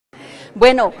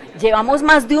Bueno, llevamos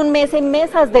más de un mes en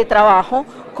mesas de trabajo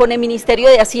con el Ministerio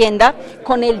de Hacienda,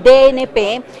 con el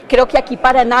DNP. Creo que aquí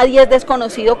para nadie es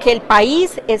desconocido que el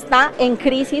país está en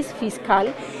crisis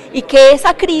fiscal y que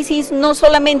esa crisis no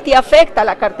solamente afecta a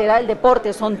la cartera del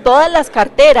deporte, son todas las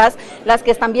carteras las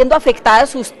que están viendo afectadas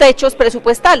sus techos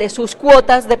presupuestales, sus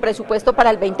cuotas de presupuesto para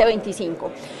el 2025.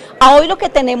 A hoy lo que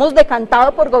tenemos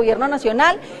decantado por Gobierno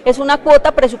Nacional es una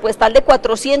cuota presupuestal de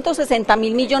 460.000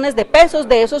 millones de pesos,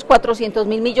 de esos 400.000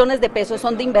 millones de pesos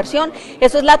son de inversión,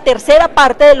 eso es la tercera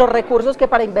parte de los recursos que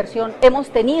para inversión hemos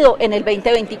tenido en el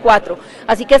 2024,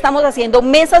 así que estamos haciendo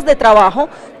mesas de trabajo,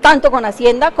 tanto con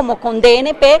Hacienda como con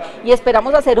DNP, y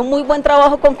esperamos hacer un muy buen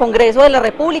trabajo con Congreso de la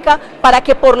República para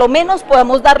que por lo menos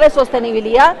podamos darle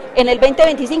sostenibilidad en el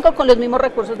 2025 con los mismos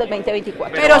recursos del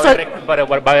 2024. Pero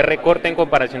 ¿va a haber recorte en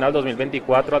comparación al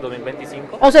 2024, al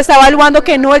 2025? ¿O se está evaluando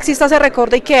que no exista ese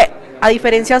recorte y que a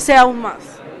diferencia sea aún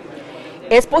más?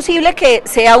 Es posible que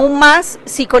sea aún más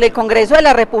si con el Congreso de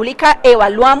la República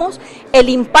evaluamos el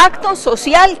impacto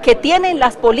social que tienen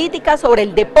las políticas sobre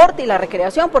el deporte y la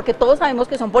recreación, porque todos sabemos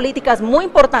que son políticas muy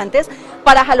importantes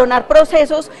para jalonar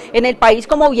procesos en el país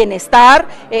como bienestar,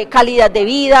 calidad de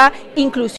vida, inclusión.